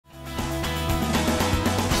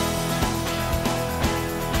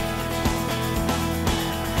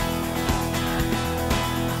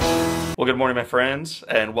Well, good morning, my friends,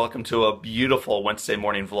 and welcome to a beautiful Wednesday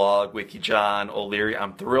morning vlog with you, John O'Leary.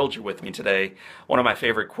 I'm thrilled you're with me today. One of my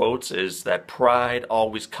favorite quotes is that pride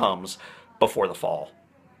always comes before the fall.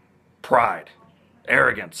 Pride,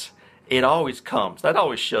 arrogance, it always comes. That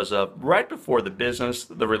always shows up right before the business,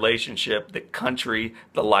 the relationship, the country,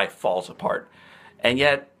 the life falls apart. And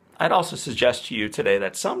yet, I'd also suggest to you today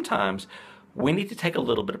that sometimes we need to take a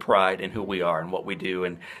little bit of pride in who we are and what we do.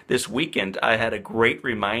 And this weekend, I had a great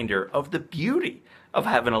reminder of the beauty of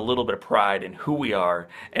having a little bit of pride in who we are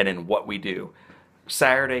and in what we do.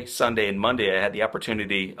 Saturday, Sunday, and Monday, I had the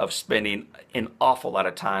opportunity of spending an awful lot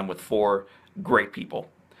of time with four great people.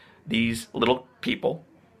 These little people,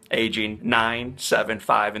 aging 9, 7,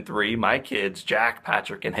 5, and 3, my kids, Jack,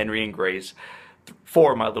 Patrick, and Henry and Grace,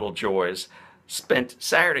 four of my little joys, spent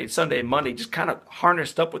Saturday, Sunday, and Monday just kind of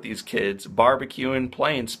harnessed up with these kids, barbecuing,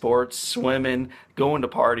 playing sports, swimming, going to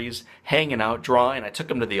parties, hanging out, drawing. I took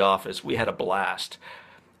them to the office. We had a blast.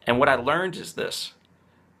 And what I learned is this.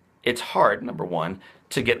 It's hard, number one,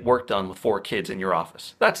 to get work done with four kids in your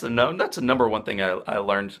office. That's the number one thing I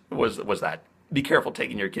learned was that. Be careful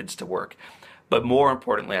taking your kids to work. But more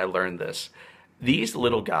importantly, I learned this. These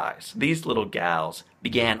little guys, these little gals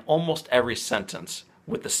began almost every sentence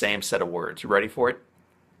with the same set of words. You ready for it?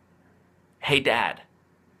 Hey, Dad,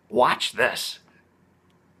 watch this.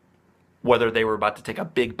 Whether they were about to take a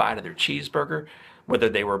big bite of their cheeseburger, whether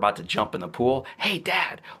they were about to jump in the pool, hey,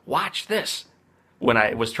 Dad, watch this. When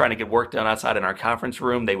I was trying to get work done outside in our conference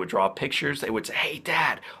room, they would draw pictures. They would say, hey,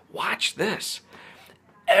 Dad, watch this.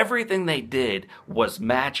 Everything they did was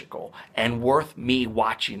magical and worth me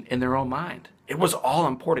watching in their own mind. It was all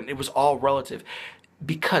important. It was all relative,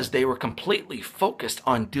 because they were completely focused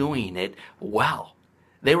on doing it well.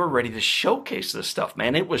 They were ready to showcase this stuff,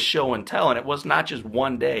 man. It was show and tell, and it was not just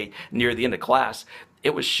one day near the end of class.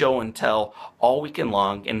 It was show and tell all weekend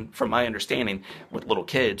long, and from my understanding with little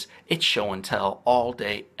kids, it's show and tell all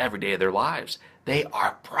day, every day of their lives. They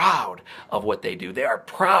are proud of what they do. They are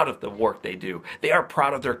proud of the work they do. They are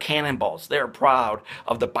proud of their cannonballs. They are proud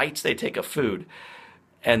of the bites they take of food.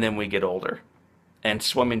 And then we get older, and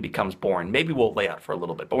swimming becomes boring. Maybe we'll lay out for a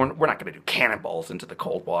little bit, but we're not going to do cannonballs into the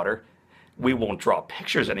cold water. We won't draw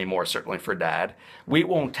pictures anymore, certainly for Dad. We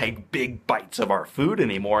won't take big bites of our food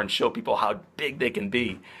anymore and show people how big they can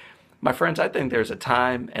be. My friends, I think there's a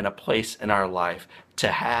time and a place in our life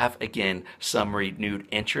to have, again, some renewed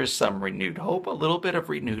interest, some renewed hope, a little bit of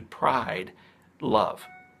renewed pride, love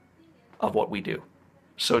of what we do.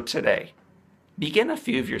 So today, begin a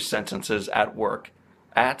few of your sentences at work,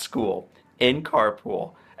 at school, in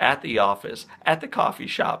carpool, at the office, at the coffee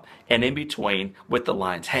shop, and in between with the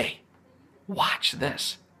lines, hey, watch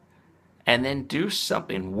this. And then do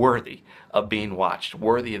something worthy of being watched,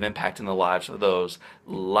 worthy of impacting the lives of those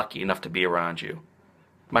lucky enough to be around you.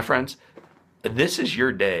 My friends, this is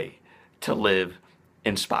your day to live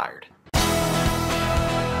inspired.